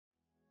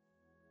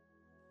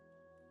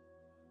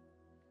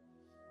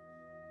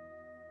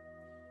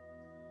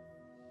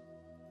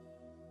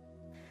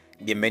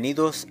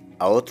Bienvenidos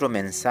a otro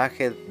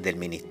mensaje del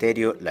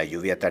Ministerio La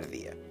Lluvia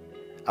Tardía,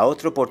 a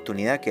otra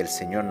oportunidad que el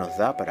Señor nos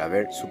da para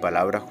ver su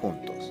palabra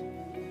juntos.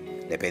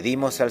 Le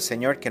pedimos al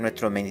Señor que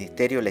nuestro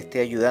ministerio le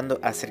esté ayudando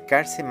a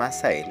acercarse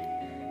más a Él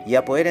y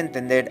a poder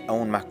entender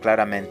aún más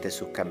claramente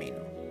sus caminos.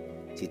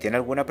 Si tiene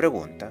alguna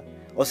pregunta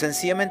o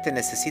sencillamente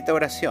necesita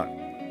oración,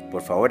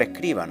 por favor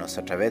escríbanos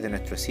a través de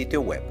nuestro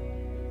sitio web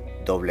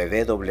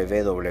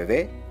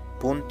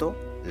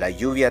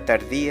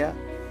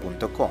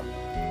www.layuviatardía.com.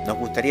 Nos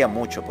gustaría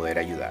mucho poder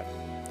ayudar.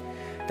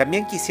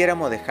 También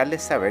quisiéramos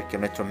dejarles saber que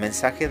nuestros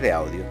mensajes de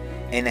audio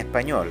en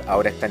español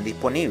ahora están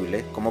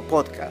disponibles como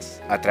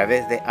podcast a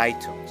través de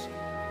iTunes.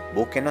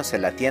 Búsquenos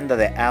en la tienda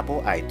de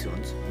Apple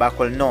iTunes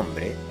bajo el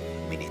nombre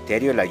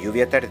Ministerio La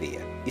Lluvia Tardía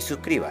y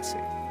suscríbase.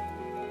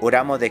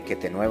 Oramos de que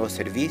este nuevo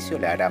servicio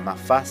le hará más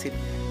fácil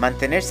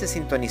mantenerse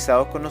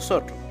sintonizados con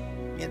nosotros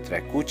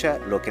mientras escucha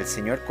lo que el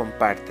Señor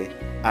comparte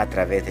a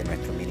través de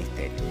nuestro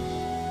ministerio.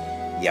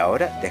 Y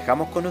ahora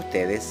dejamos con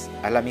ustedes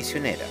a la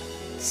misionera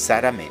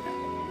Sara Mena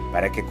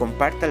para que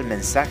comparta el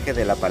mensaje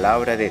de la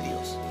palabra de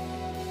Dios.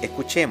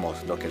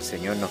 Escuchemos lo que el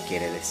Señor nos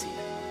quiere decir.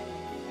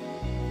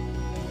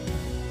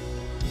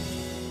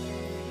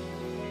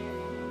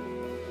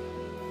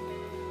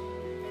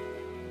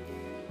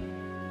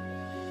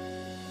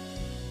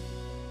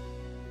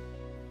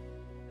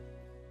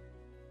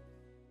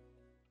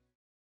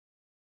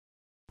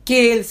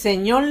 Que el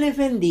Señor les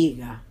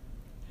bendiga.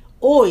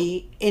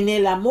 Hoy, en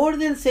el amor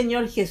del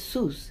Señor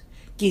Jesús,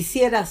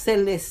 quisiera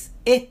hacerles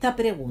esta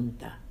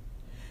pregunta.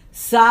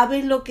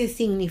 ¿Saben lo que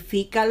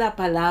significa la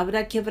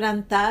palabra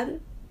quebrantar?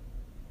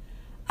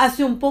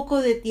 Hace un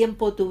poco de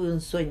tiempo tuve un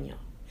sueño,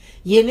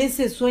 y en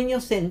ese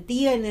sueño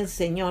sentía en el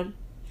Señor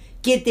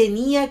que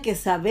tenía que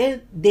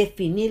saber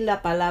definir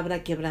la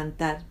palabra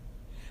quebrantar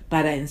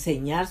para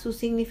enseñar su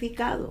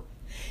significado.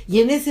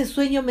 Y en ese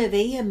sueño me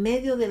veía en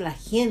medio de la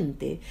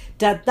gente,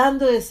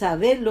 tratando de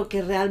saber lo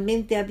que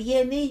realmente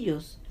había en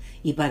ellos.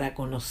 Y para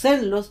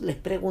conocerlos les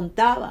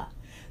preguntaba,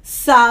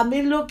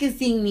 ¿saben lo que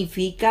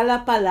significa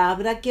la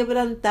palabra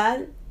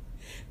quebrantar?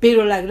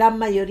 Pero la gran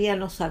mayoría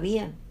no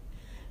sabían.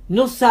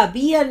 No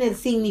sabían el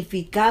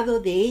significado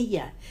de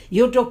ella,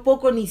 y otros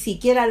pocos ni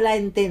siquiera la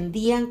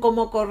entendían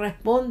como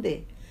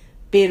corresponde.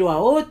 Pero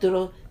a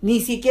otros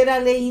ni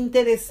siquiera les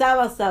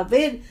interesaba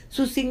saber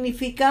su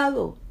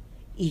significado.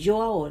 Y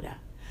yo ahora,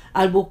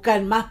 al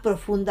buscar más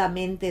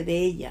profundamente de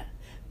ella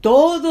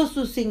todo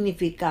su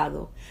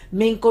significado,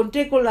 me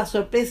encontré con la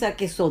sorpresa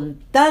que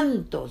son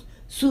tantos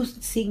sus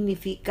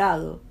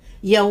significados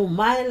y aún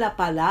más en la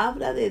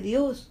palabra de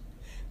Dios.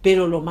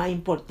 Pero lo más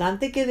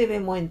importante que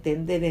debemos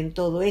entender en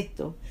todo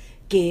esto,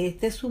 que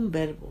este es un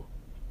verbo,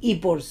 y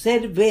por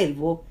ser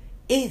verbo,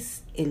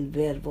 es el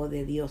verbo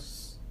de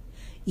Dios,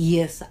 y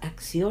es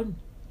acción.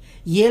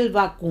 Y Él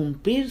va a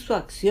cumplir su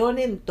acción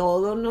en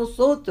todos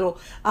nosotros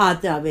a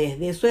través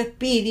de su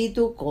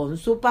Espíritu, con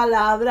su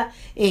palabra,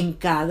 en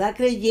cada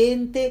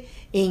creyente,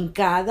 en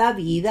cada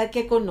vida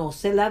que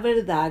conoce la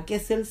verdad que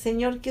es el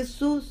Señor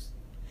Jesús,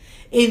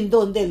 en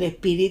donde el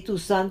Espíritu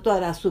Santo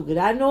hará su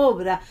gran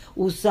obra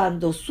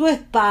usando su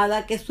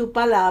espada, que es su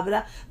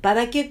palabra,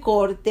 para que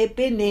corte,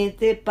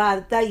 penetre,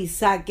 parta y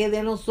saque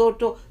de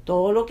nosotros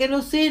todo lo que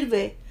nos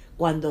sirve.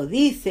 Cuando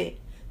dice: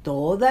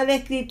 toda la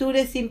Escritura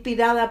es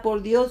inspirada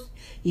por Dios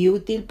y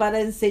útil para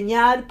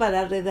enseñar,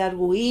 para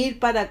redarguir,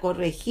 para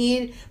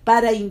corregir,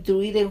 para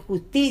instruir en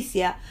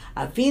justicia,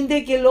 a fin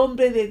de que el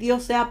hombre de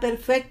Dios sea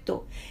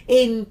perfecto,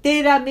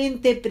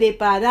 enteramente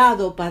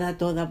preparado para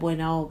toda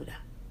buena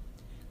obra.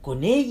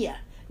 Con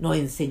ella nos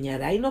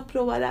enseñará y nos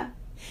probará.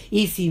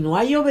 Y si no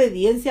hay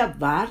obediencia,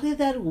 va a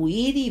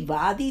redarguir y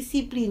va a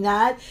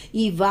disciplinar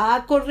y va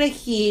a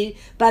corregir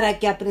para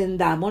que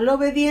aprendamos la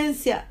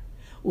obediencia,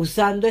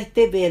 usando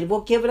este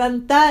verbo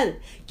quebrantar,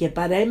 que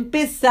para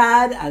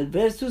empezar, al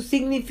ver su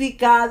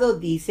significado,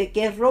 dice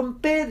que es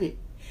romper,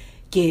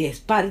 que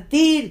es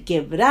partir,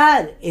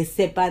 quebrar, es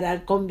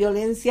separar con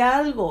violencia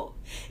algo,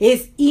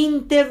 es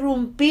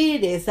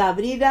interrumpir, es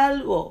abrir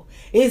algo,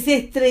 es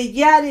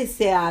estrellar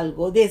ese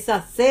algo,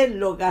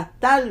 deshacerlo,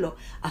 gastarlo,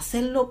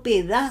 hacerlo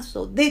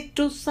pedazo,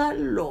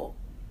 destrozarlo.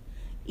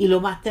 Y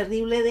lo más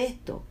terrible de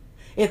esto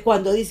es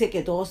cuando dice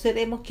que todos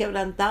seremos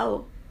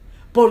quebrantados,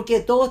 porque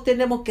todos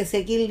tenemos que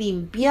seguir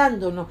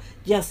limpiándonos,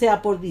 ya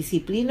sea por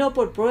disciplina o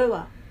por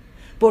prueba,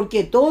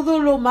 porque todo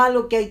lo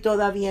malo que hay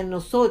todavía en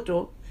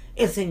nosotros,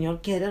 el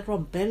Señor quiere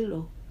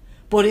romperlo.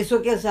 Por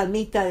eso que el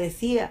salmista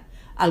decía: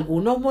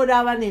 algunos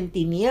moraban en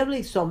tiniebla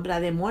y sombra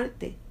de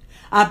muerte,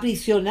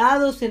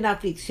 aprisionados en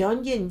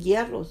aflicción y en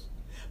hierros,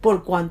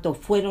 por cuanto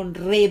fueron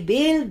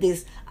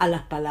rebeldes a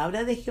las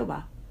palabras de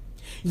Jehová,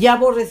 y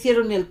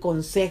aborrecieron el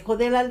consejo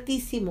del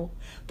Altísimo.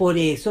 Por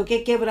eso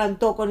que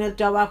quebrantó con el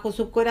trabajo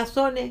sus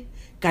corazones,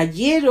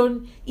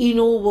 cayeron y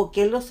no hubo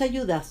quien los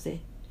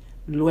ayudase.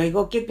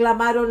 Luego que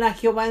clamaron a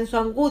Jehová en su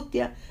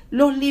angustia,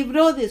 los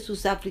libró de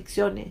sus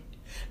aflicciones,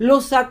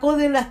 los sacó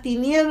de las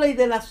tinieblas y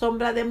de la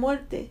sombra de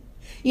muerte,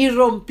 y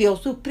rompió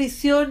sus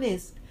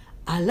prisiones.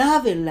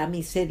 Alaben la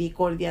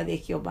misericordia de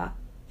Jehová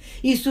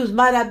y sus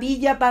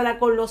maravillas para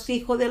con los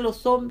hijos de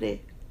los hombres,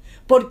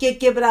 porque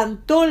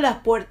quebrantó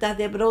las puertas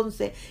de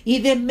bronce y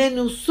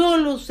desmenuzó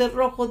los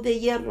cerrojos de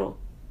hierro.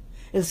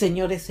 El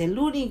Señor es el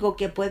único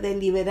que puede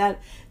liberar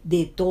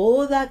de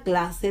toda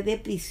clase de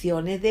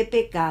prisiones de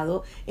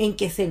pecado en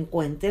que se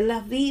encuentren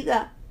las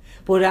vidas.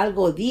 Por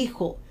algo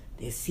dijo: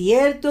 de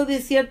cierto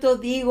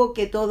digo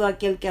que todo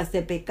aquel que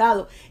hace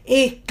pecado,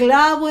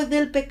 esclavo es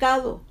del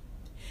pecado.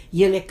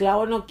 Y el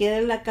esclavo no queda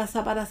en la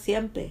casa para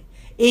siempre.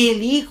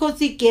 El Hijo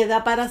sí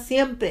queda para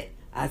siempre.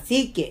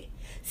 Así que,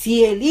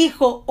 si el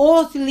Hijo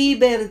os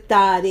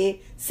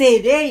libertare,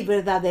 seréis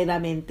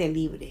verdaderamente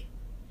libres.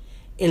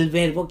 El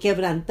verbo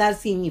quebrantar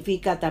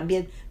significa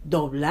también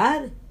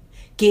doblar,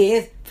 que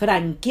es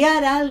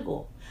franquear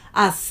algo,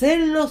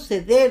 hacerlo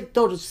ceder,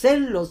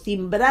 torcerlo,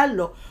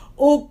 cimbrarlo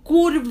o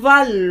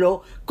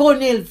curvarlo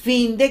con el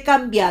fin de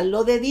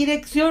cambiarlo de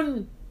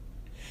dirección.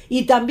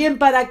 Y también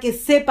para que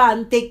sepa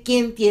ante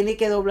quién tiene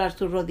que doblar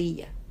su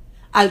rodilla.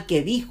 Al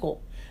que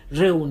dijo: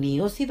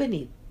 reuníos y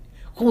venid,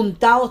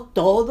 juntaos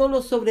todos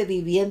los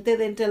sobrevivientes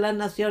de entre las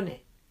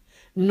naciones.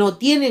 No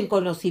tienen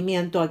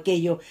conocimiento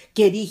aquellos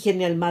que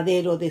erigen el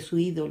madero de su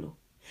ídolo,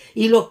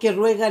 y los que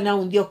ruegan a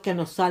un Dios que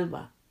nos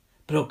salva.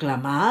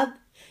 Proclamad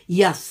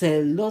y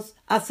hacedlos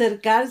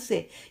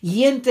acercarse,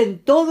 y entren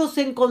todos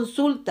en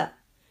consulta.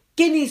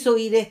 ¿Quién hizo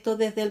oír esto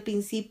desde el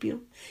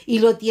principio? Y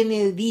lo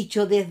tiene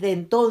dicho desde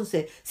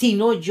entonces,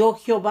 sino yo,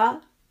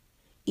 Jehová.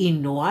 Y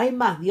no hay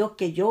más Dios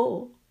que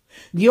yo,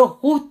 Dios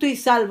justo y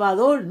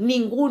salvador,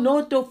 ningún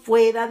otro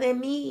fuera de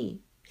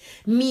mí.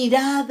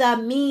 Mirad a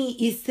mí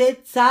y sed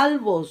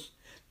salvos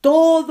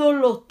todos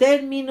los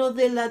términos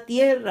de la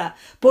tierra,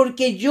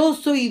 porque yo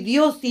soy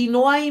Dios y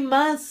no hay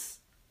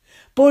más.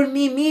 Por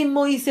mí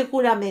mismo hice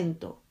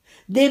juramento.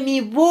 De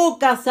mi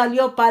boca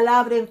salió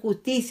palabra en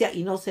justicia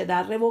y no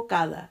será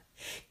revocada.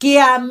 Que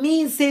a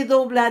mí se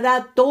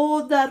doblará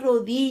toda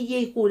rodilla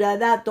y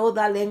jurará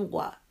toda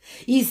lengua.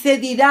 Y se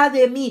dirá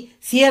de mí: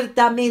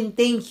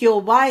 ciertamente en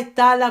Jehová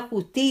está la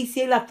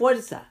justicia y la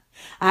fuerza.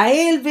 A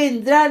él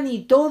vendrán y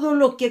todos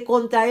los que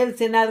contra él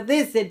se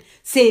enardecen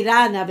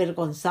serán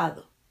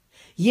avergonzados.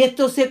 Y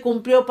esto se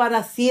cumplió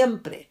para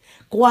siempre,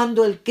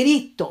 cuando el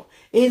Cristo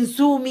en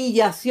su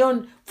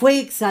humillación fue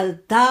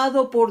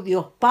exaltado por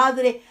Dios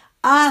Padre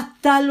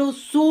hasta lo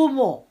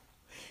sumo.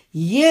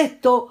 Y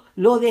esto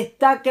lo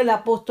destaca el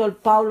apóstol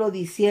Pablo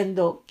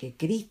diciendo que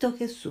Cristo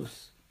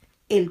Jesús,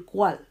 el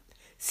cual,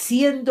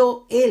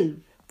 siendo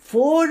él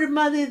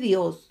forma de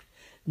Dios,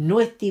 no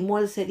estimó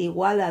el ser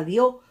igual a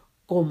Dios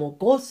como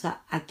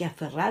cosa a que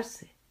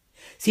aferrarse,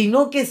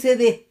 sino que se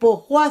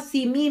despojó a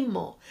sí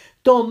mismo,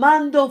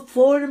 tomando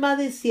forma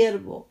de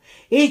siervo,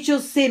 hecho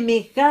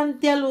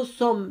semejante a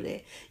los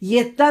hombres, y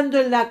estando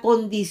en la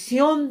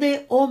condición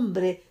de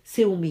hombre,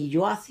 se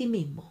humilló a sí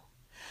mismo,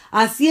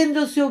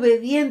 haciéndose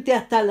obediente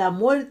hasta la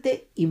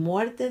muerte y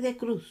muerte de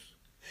cruz.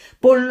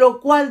 Por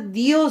lo cual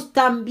Dios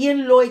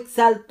también lo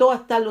exaltó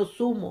hasta lo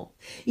sumo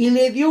y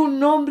le dio un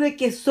nombre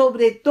que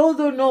sobre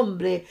todo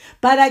nombre,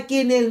 para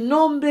que en el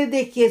nombre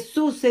de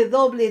Jesús se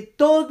doble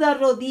toda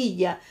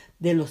rodilla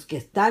de los que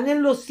están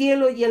en los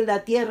cielos y en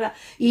la tierra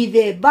y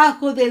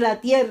debajo de la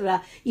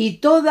tierra, y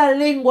toda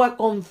lengua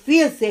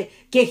confiese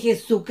que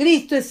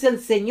Jesucristo es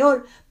el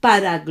Señor,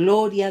 para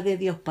gloria de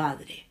Dios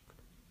Padre.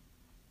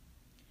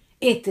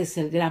 Este es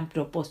el gran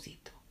propósito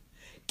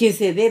que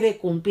se debe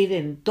cumplir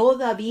en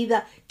toda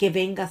vida que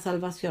venga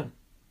salvación,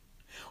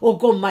 o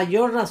con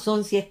mayor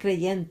razón si es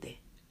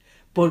creyente,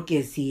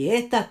 porque si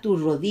estas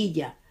tus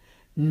rodillas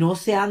no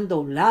se han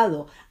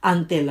doblado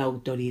ante la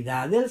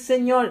autoridad del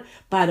Señor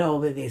para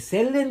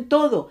obedecerle en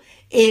todo,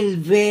 el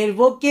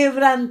verbo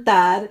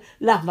quebrantar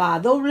las va a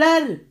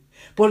doblar,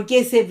 porque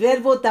ese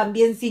verbo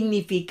también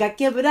significa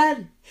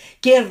quebrar,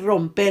 que es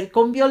romper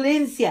con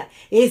violencia,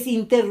 es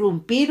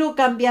interrumpir o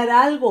cambiar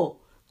algo,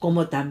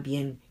 como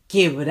también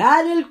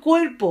quebrar el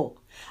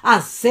cuerpo,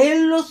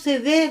 hacerlo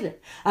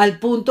ceder al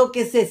punto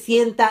que se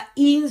sienta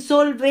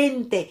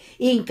insolvente,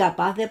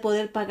 incapaz de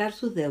poder pagar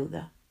sus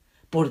deudas.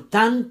 Por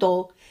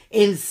tanto,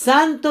 el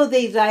Santo de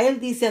Israel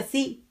dice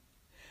así: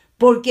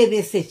 porque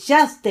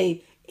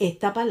desechasteis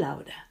esta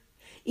palabra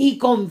y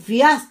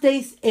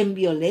confiasteis en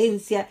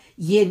violencia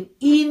y en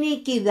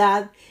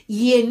iniquidad,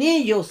 y en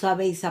ellos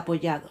habéis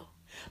apoyado.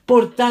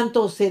 Por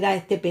tanto, será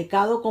este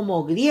pecado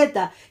como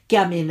grieta que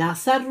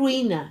amenaza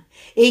ruina,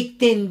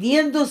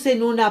 extendiéndose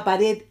en una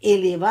pared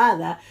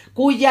elevada,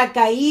 cuya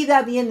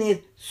caída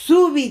viene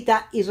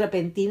súbita y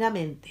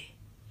repentinamente.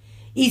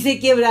 Y se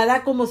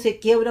quebrará como se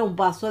quiebra un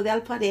vaso de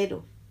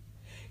alfarero,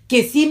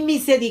 que sin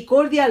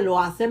misericordia lo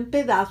hace en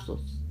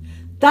pedazos,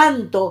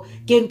 tanto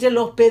que entre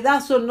los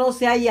pedazos no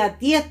se halla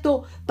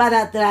tiesto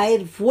para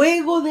traer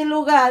fuego del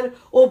hogar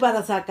o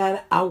para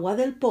sacar agua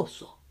del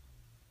pozo.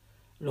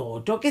 Lo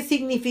otro que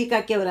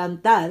significa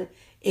quebrantar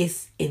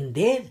es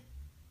hender,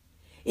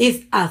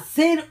 es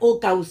hacer o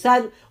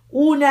causar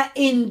una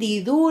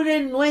hendidura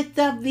en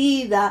nuestras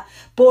vidas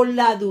por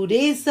la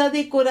dureza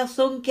de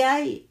corazón que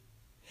hay.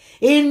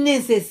 Él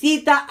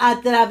necesita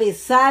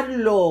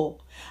atravesarlo,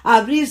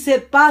 abrirse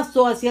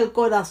paso hacia el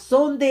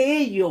corazón de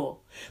ellos.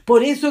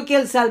 Por eso que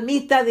el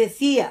salmista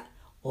decía: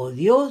 oh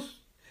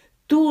Dios,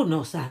 Tú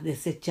nos has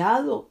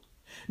desechado,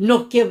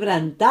 nos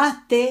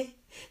quebrantaste,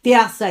 te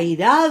has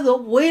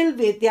airado,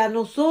 vuélvete a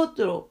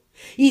nosotros.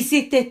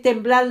 Hiciste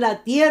temblar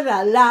la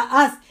tierra, la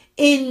has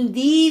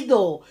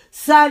hendido,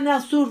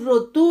 sana sus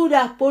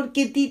roturas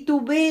porque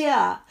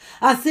titubea.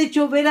 Has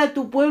hecho ver a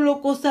tu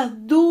pueblo cosas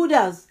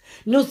duras,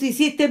 nos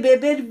hiciste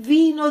beber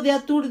vino de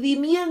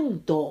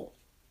aturdimiento.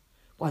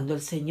 Cuando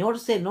el Señor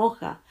se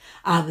enoja,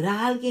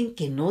 ¿habrá alguien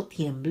que no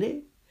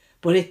tiemble?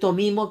 Por esto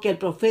mismo que el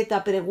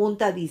profeta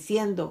pregunta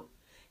diciendo,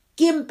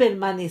 ¿quién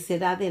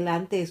permanecerá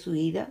delante de su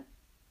ira?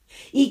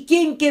 ¿Y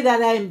quién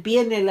quedará en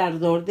pie en el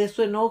ardor de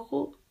su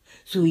enojo?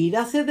 Su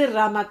ira se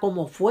derrama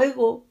como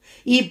fuego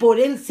y por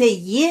él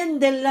se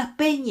hienden las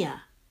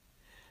peñas.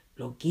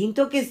 Lo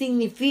quinto que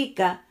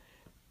significa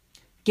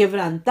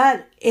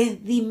quebrantar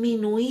es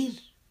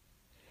disminuir.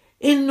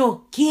 Él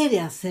no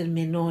quiere hacer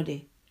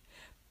menores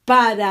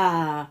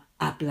para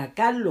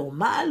aplacar lo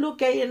malo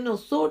que hay en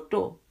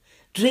nosotros,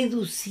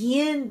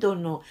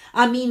 reduciéndonos,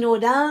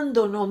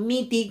 aminorándonos,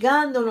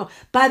 mitigándonos,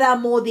 para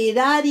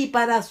moderar y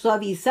para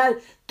suavizar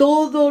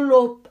todo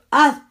lo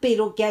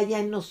áspero que haya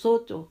en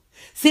nosotros,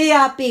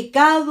 sea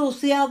pecado,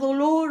 sea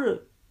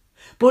dolor.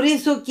 Por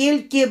eso que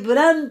Él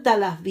quebranta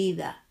las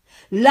vidas,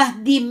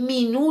 las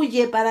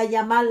disminuye para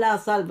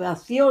llamarlas a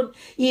salvación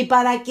y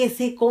para que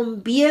se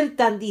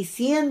conviertan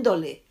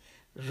diciéndole,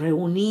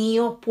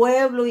 reuníos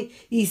pueblo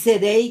y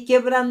seréis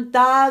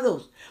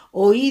quebrantados,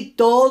 oíd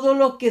todos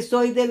los que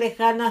sois de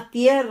lejanas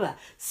tierras,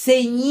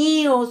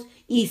 ceñíos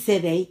y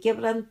seréis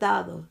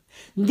quebrantados,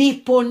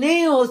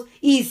 disponeos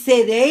y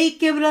seréis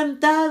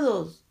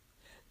quebrantados.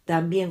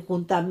 También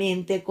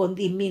juntamente con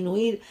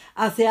disminuir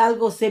hace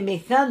algo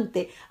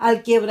semejante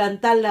al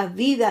quebrantar las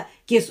vidas,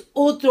 que es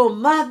otro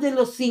más de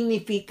los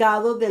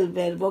significados del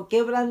verbo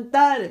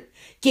quebrantar,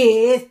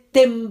 que es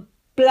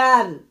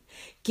templar,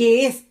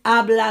 que es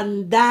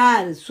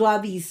ablandar,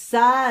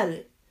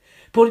 suavizar,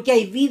 porque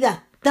hay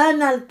vidas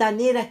tan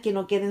altaneras que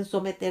no quieren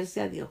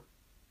someterse a Dios,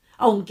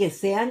 aunque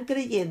sean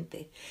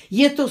creyentes.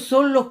 Y estos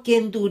son los que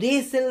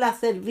endurecen la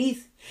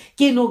cerviz,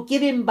 que no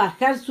quieren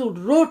bajar su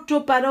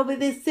rostro para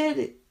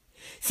obedecer.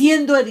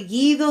 Siendo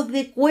erguidos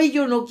de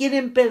cuello, no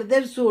quieren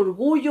perder su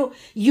orgullo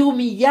y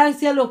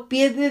humillarse a los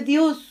pies de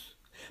Dios.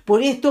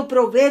 Por esto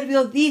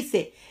Proverbios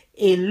dice,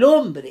 el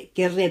hombre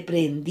que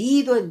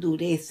reprendido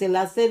endurece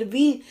la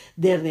cerviz,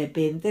 de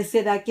repente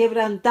será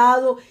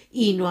quebrantado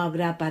y no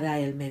habrá para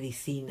él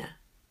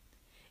medicina.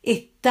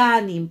 Es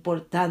tan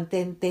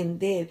importante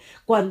entender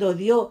cuando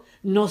Dios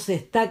nos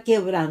está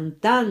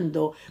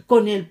quebrantando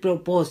con el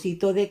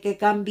propósito de que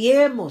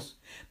cambiemos,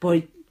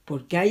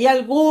 porque hay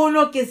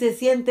algunos que se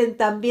sienten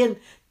también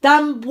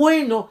tan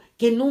buenos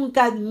que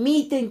nunca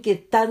admiten que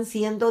están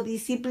siendo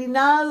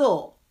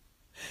disciplinados,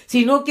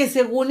 sino que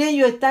según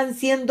ellos están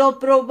siendo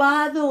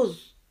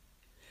probados.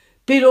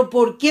 ¿Pero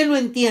por qué no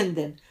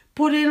entienden?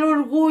 Por el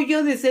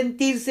orgullo de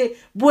sentirse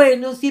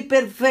buenos y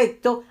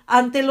perfectos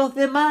ante los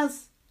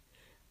demás.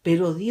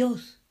 Pero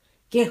Dios,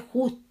 que es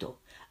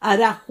justo,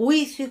 hará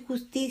juicio y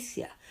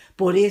justicia.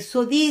 Por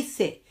eso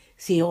dice,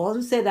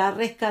 Sión será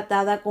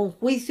rescatada con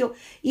juicio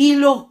y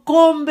los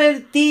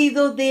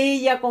convertidos de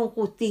ella con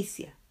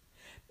justicia.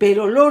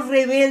 Pero los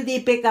rebeldes y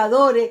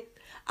pecadores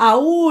a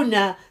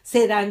una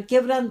serán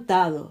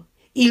quebrantados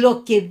y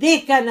los que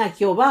dejan a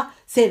Jehová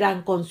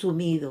serán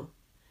consumidos.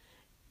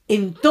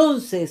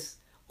 Entonces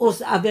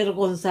os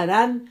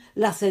avergonzarán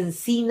las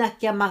encinas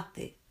que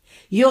amaste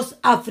y os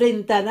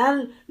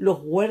afrentarán los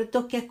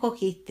huertos que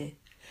escogiste,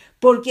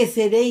 porque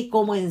seréis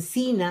como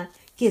encina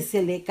que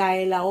se le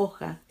cae la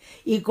hoja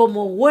y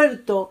como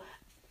huerto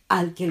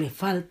al que le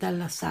faltan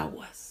las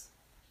aguas.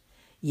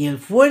 Y el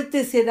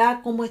fuerte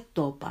será como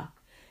estopa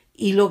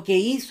y lo que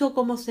hizo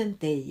como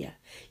centella,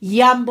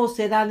 y ambos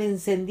serán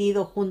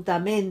encendidos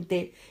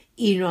juntamente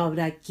y no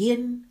habrá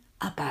quien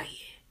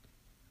apague.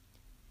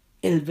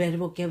 El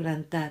verbo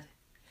quebrantar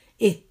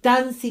es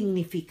tan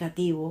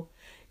significativo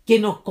que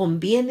nos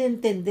conviene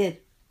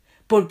entender,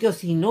 porque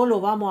si no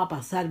lo vamos a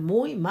pasar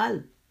muy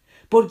mal,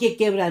 porque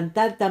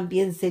quebrantar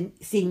también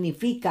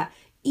significa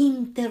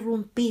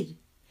interrumpir,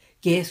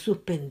 que es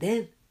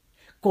suspender,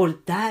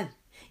 cortar,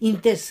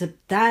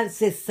 interceptar,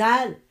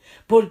 cesar,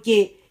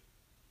 porque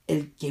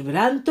el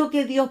quebranto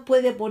que Dios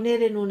puede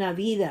poner en una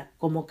vida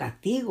como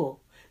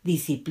castigo,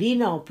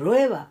 disciplina o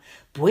prueba,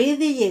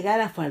 puede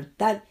llegar a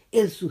faltar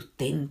el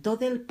sustento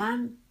del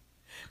pan.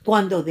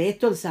 Cuando de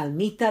esto el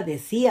salmista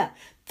decía,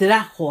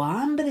 trajo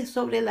hambre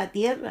sobre la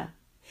tierra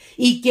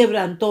y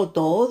quebrantó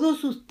todo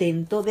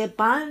sustento de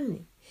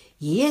pan.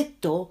 Y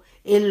esto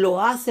Él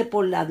lo hace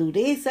por la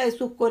dureza de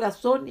sus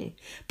corazones,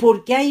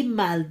 porque hay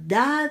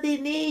maldad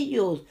en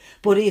ellos.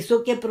 Por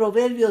eso que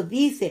Proverbios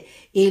dice,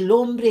 el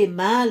hombre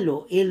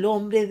malo, el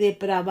hombre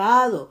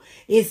depravado,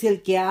 es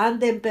el que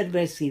anda en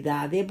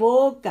perversidad de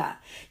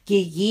boca,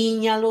 que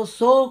guiña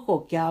los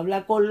ojos, que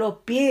habla con los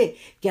pies,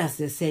 que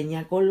hace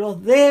seña con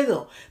los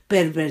dedos.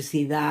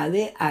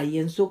 Perversidades hay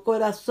en su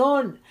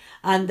corazón.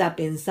 Anda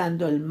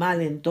pensando el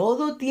mal en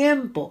todo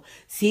tiempo,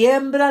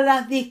 siembra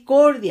las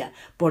discordias,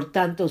 por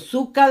tanto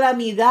su calamidad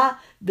calamidad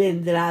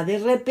vendrá de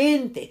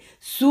repente,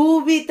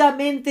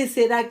 súbitamente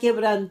será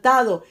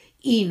quebrantado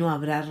y no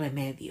habrá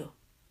remedio.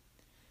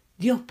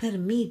 Dios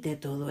permite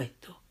todo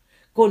esto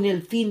con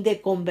el fin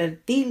de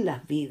convertir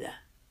las vidas.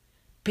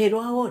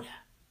 Pero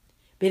ahora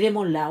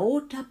veremos la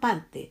otra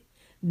parte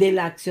de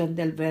la acción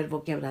del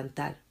verbo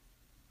quebrantar.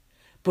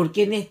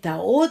 Porque en esta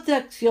otra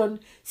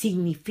acción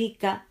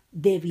significa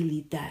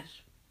debilitar.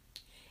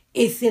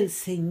 Es el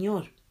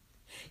Señor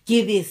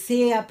que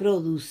desea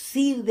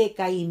producir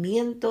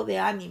decaimiento de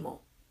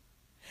ánimo,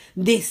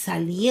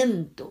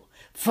 desaliento,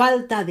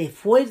 falta de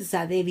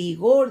fuerza, de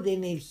vigor, de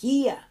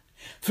energía,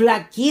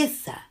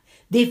 flaqueza,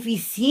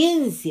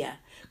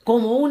 deficiencia,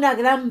 como una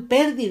gran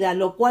pérdida,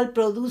 lo cual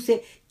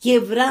produce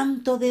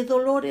quebranto de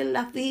dolor en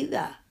las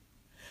vidas.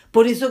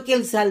 Por eso que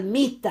el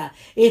salmista,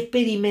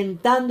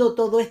 experimentando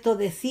todo esto,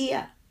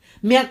 decía: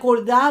 me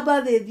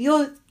acordaba de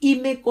Dios y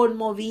me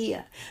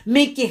conmovía,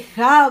 me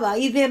quejaba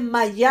y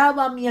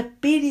desmayaba mi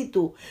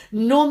espíritu,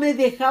 no me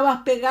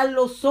dejabas pegar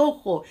los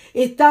ojos,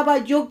 estaba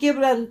yo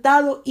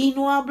quebrantado y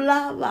no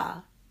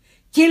hablaba.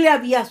 ¿Qué le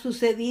había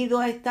sucedido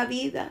a esta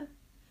vida?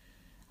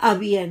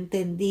 Había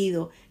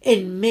entendido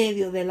en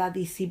medio de la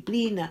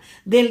disciplina,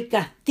 del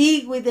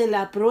castigo y de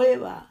la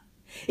prueba.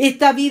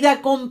 Esta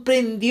vida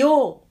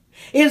comprendió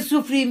el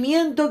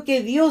sufrimiento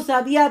que Dios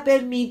había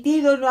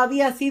permitido, no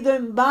había sido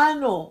en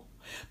vano,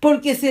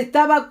 porque se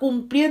estaba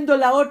cumpliendo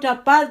la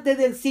otra parte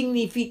del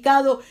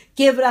significado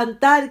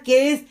quebrantar,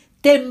 que es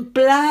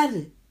templar.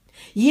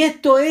 Y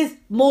esto es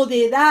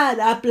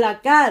moderar,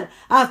 aplacar,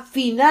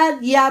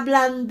 afinar y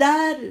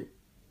ablandar.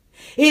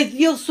 Es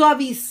Dios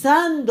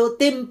suavizando,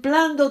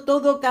 templando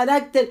todo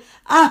carácter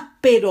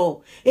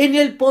áspero en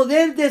el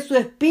poder de su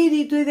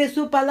Espíritu y de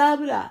su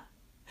palabra,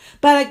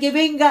 para que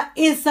venga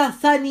esa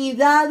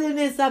sanidad en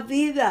esa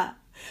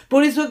vida.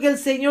 Por eso que el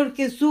Señor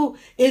Jesús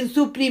en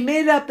su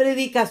primera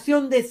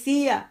predicación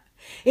decía: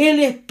 el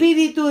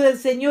Espíritu del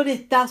Señor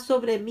está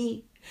sobre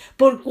mí,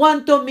 por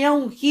cuanto me ha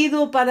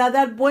ungido para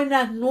dar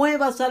buenas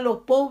nuevas a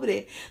los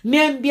pobres,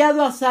 me ha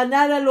enviado a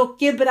sanar a los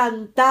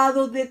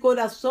quebrantados de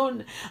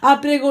corazón,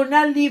 a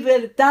pregonar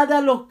libertad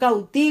a los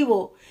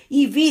cautivos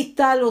y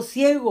vista a los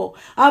ciegos,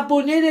 a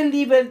poner en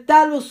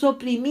libertad a los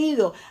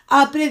oprimidos,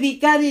 a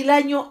predicar el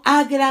año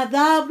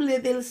agradable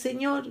del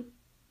Señor.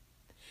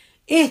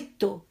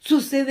 Esto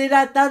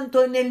sucederá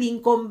tanto en el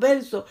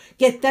inconverso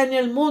que está en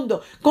el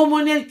mundo, como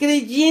en el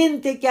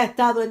creyente que ha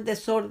estado en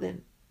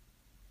desorden.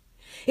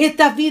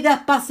 Estas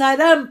vidas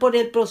pasarán por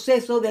el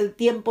proceso del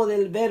tiempo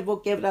del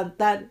verbo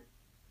quebrantar,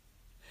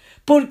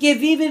 porque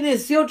viven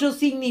ese otro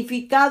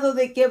significado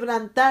de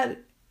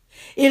quebrantar,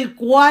 el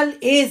cual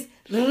es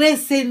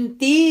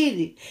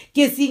resentir,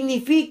 que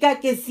significa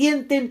que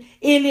sienten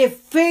el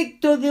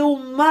efecto de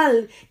un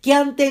mal que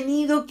han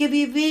tenido que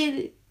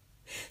vivir.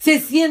 Se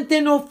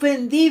sienten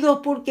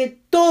ofendidos porque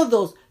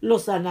todos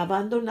los han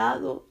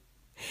abandonado.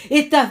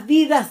 Estas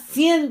vidas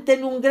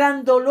sienten un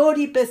gran dolor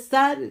y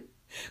pesar,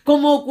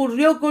 como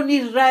ocurrió con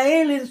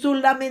Israel en sus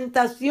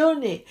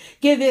lamentaciones,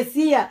 que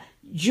decía: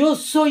 yo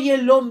soy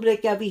el hombre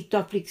que ha visto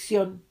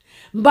aflicción,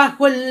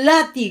 bajo el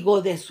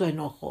látigo de su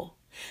enojo.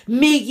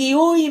 Me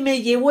guió y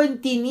me llevó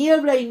en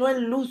tiniebla y no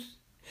en luz.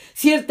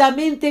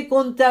 Ciertamente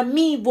contra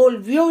mí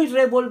volvió y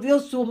revolvió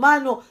su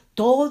mano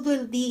todo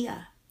el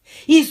día.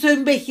 Hizo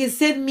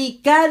envejecer mi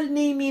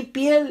carne y mi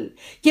piel,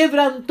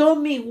 quebrantó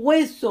mis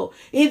huesos,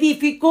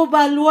 edificó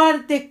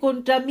baluartes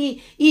contra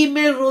mí y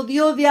me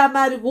rodeó de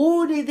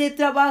amargura y de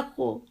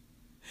trabajo.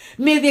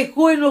 Me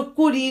dejó en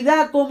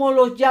oscuridad como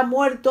los ya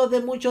muertos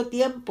de mucho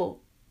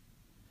tiempo.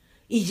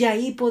 Y ya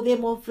ahí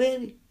podemos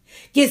ver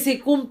que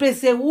se cumple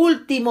ese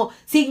último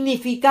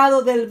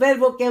significado del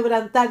verbo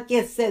quebrantar, que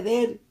es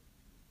ceder,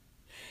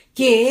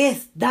 que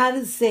es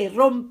darse,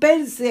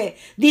 romperse,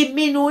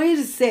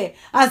 disminuirse,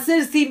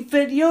 hacerse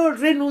inferior,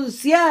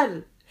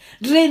 renunciar,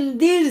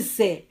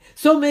 rendirse,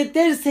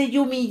 someterse y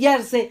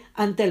humillarse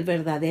ante el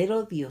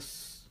verdadero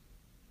Dios.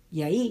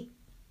 Y ahí,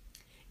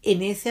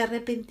 en ese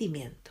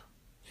arrepentimiento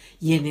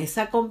y en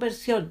esa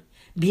conversión,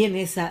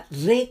 viene esa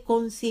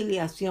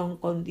reconciliación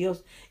con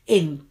Dios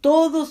en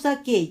todos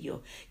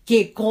aquellos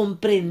que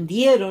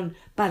comprendieron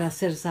para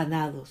ser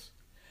sanados.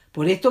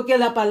 Por esto que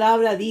la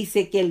palabra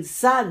dice que Él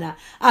sana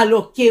a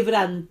los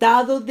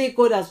quebrantados de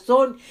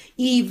corazón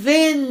y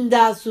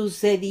venda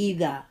sus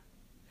heridas.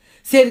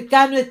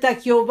 Cercano está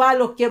Jehová a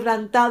los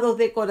quebrantados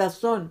de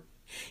corazón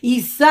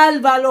y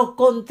salva a los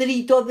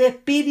contritos de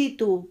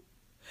espíritu.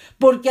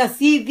 Porque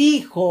así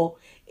dijo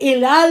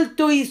el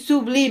alto y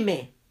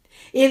sublime,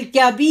 el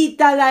que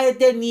habita la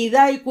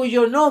eternidad y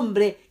cuyo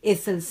nombre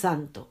es el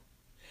Santo.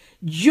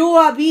 Yo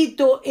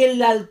habito en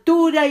la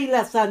altura y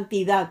la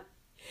santidad,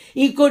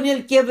 y con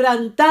el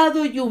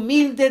quebrantado y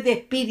humilde de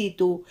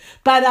espíritu,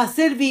 para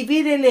hacer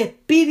vivir el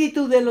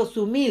espíritu de los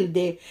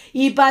humildes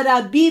y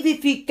para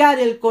vivificar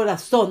el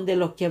corazón de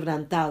los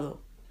quebrantados.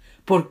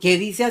 ¿Por qué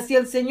dice así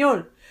el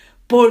Señor?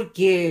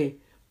 Porque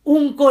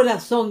un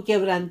corazón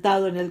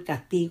quebrantado en el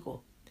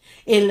castigo,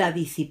 en la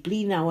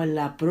disciplina o en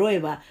la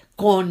prueba,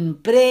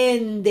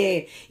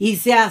 comprende y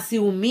se hace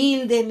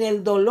humilde en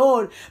el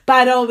dolor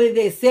para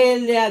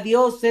obedecerle a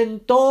Dios en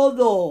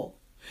todo.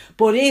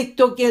 Por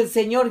esto que el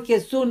Señor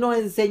Jesús nos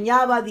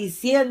enseñaba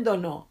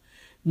diciéndonos: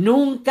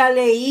 ¿nunca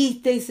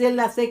leísteis en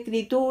las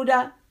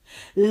Escrituras?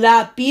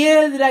 La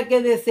piedra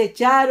que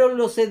desecharon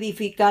los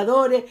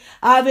edificadores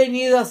ha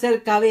venido a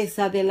ser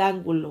cabeza del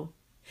ángulo.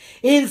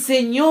 El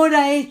Señor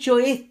ha hecho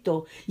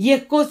esto y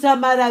es cosa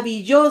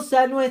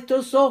maravillosa a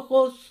nuestros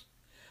ojos.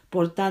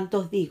 Por tanto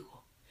os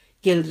digo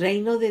que el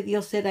reino de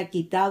Dios será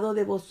quitado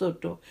de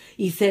vosotros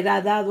y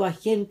será dado a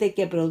gente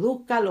que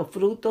produzca los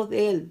frutos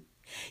de él.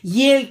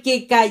 Y el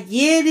que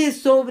cayere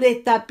sobre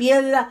esta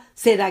piedra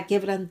será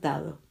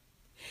quebrantado,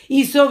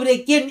 y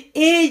sobre quien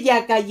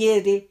ella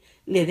cayere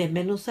le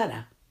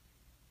desmenuzará.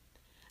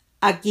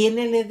 ¿A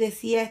quiénes les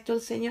decía esto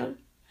el Señor?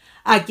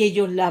 A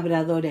aquellos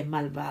labradores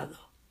malvados,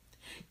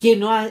 que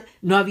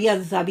no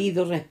habían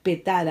sabido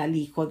respetar al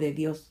Hijo de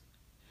Dios,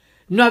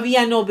 no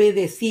habían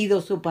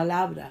obedecido su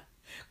palabra,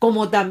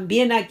 como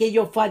también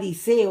aquellos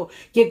fariseos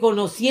que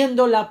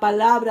conociendo la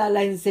palabra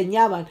la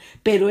enseñaban,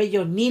 pero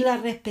ellos ni la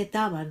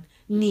respetaban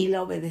ni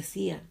la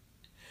obedecían.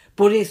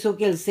 Por eso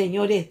que el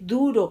Señor es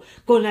duro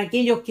con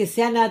aquellos que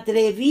se han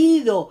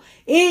atrevido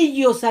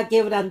ellos a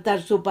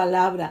quebrantar su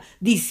palabra,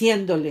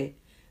 diciéndole: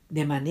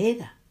 de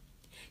manera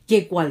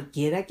que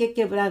cualquiera que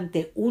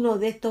quebrante uno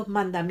de estos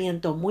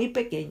mandamientos muy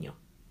pequeños,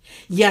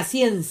 y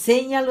así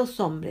enseña a los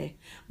hombres,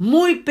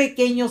 muy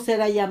pequeño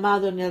será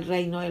llamado en el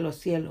reino de los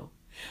cielos.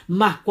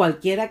 Mas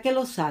cualquiera que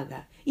los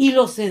haga y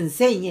los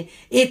enseñe,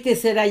 éste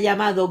será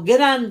llamado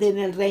grande en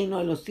el reino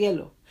de los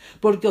cielos.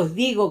 Porque os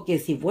digo que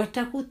si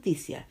vuestra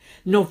justicia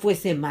no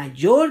fuese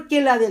mayor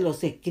que la de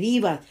los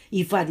escribas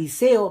y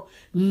fariseos,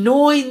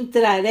 no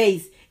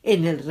entraréis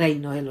en el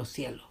reino de los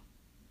cielos.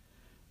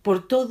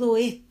 Por todo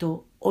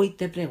esto, hoy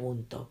te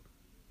pregunto: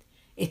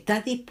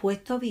 ¿estás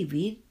dispuesto a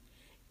vivir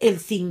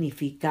el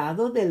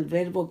significado del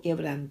verbo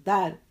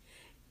quebrantar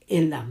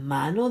en las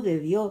manos de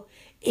Dios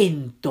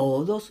en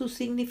todo su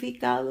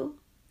significado,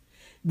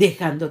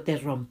 dejándote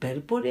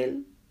romper por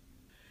él?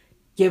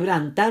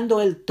 Quebrantando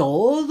él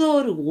todo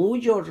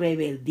orgullo,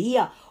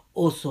 rebeldía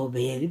o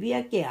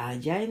soberbia que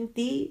haya en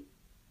ti.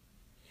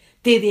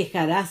 ¿Te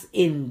dejarás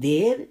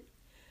hender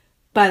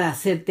para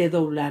hacerte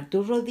doblar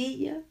tus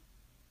rodillas?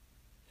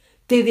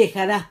 ¿Te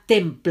dejarás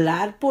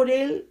templar por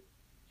él,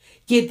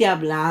 que te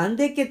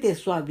ablande, que te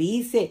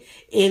suavice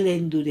el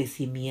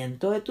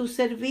endurecimiento de tu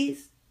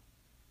cerviz?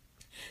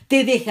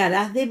 ¿Te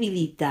dejarás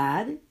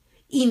debilitar,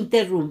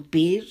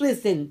 interrumpir,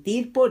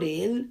 resentir por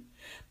él,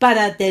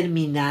 para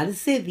terminar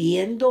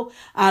cediendo,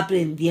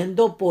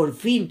 aprendiendo por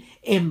fin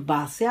en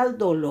base al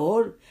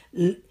dolor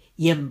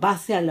y en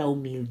base a la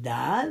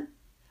humildad,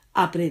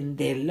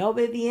 aprender la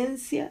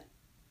obediencia?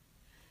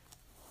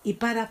 Y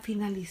para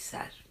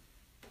finalizar,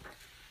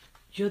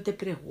 yo te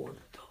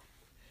pregunto: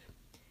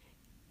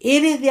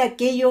 ¿eres de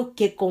aquellos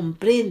que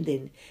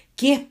comprenden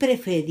que es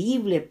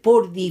preferible,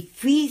 por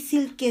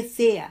difícil que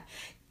sea,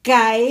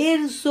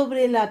 caer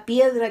sobre la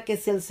piedra que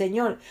es el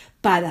Señor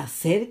para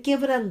ser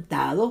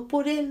quebrantados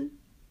por él?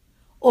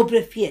 ¿O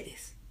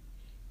prefieres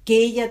que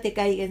ella te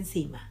caiga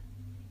encima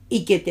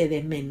y que te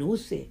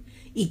desmenuce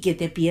y que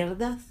te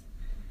pierdas?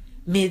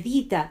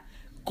 Medita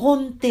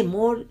con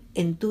temor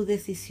en tu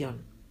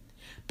decisión,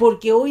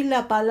 porque hoy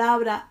la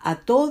palabra a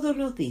todos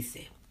nos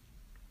dice: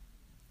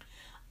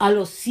 a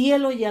los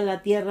cielos y a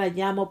la tierra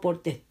llamo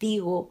por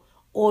testigo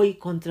hoy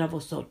contra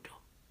vosotros,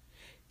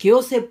 que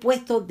os he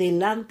puesto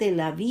delante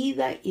la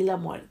vida y la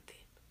muerte,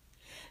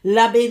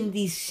 la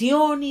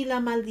bendición y la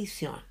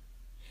maldición.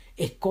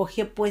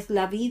 Escoge pues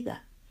la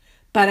vida,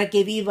 para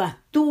que vivas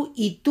tú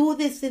y tu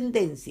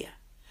descendencia,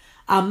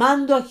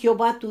 amando a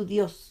Jehová tu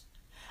Dios,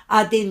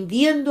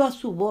 atendiendo a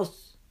su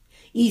voz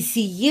y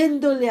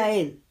siguiéndole a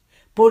él,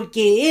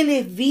 porque él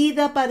es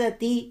vida para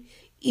ti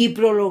y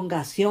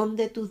prolongación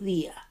de tus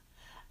días,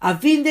 a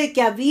fin de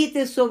que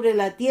habites sobre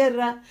la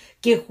tierra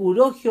que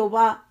juró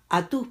Jehová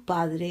a tus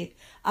padres,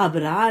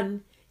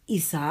 Abraham,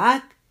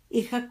 Isaac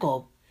y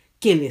Jacob,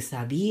 que les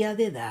había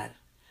de dar.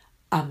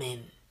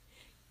 Amén.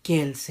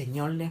 Que el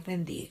Señor les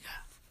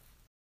bendiga.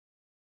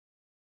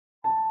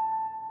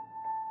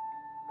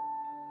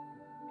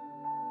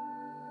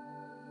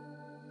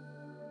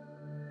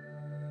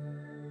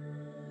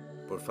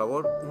 Por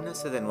favor,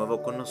 únase de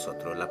nuevo con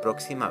nosotros la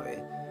próxima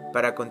vez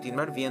para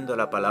continuar viendo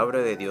la palabra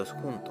de Dios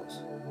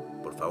juntos.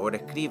 Por favor,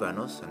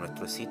 escríbanos a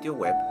nuestro sitio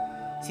web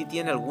si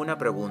tiene alguna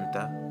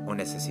pregunta o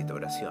necesita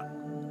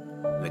oración.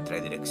 Nuestra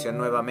dirección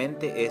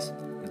nuevamente es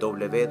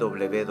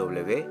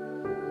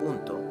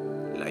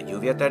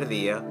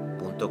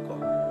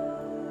www.layuviatardía.com.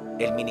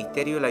 El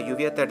Ministerio La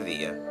Lluvia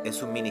Tardía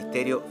es un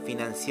ministerio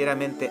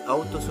financieramente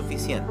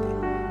autosuficiente,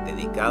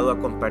 dedicado a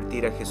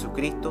compartir a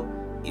Jesucristo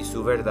y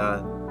su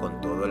verdad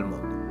con todo el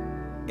mundo.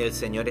 El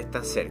Señor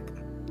está cerca.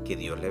 Que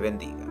Dios le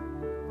bendiga.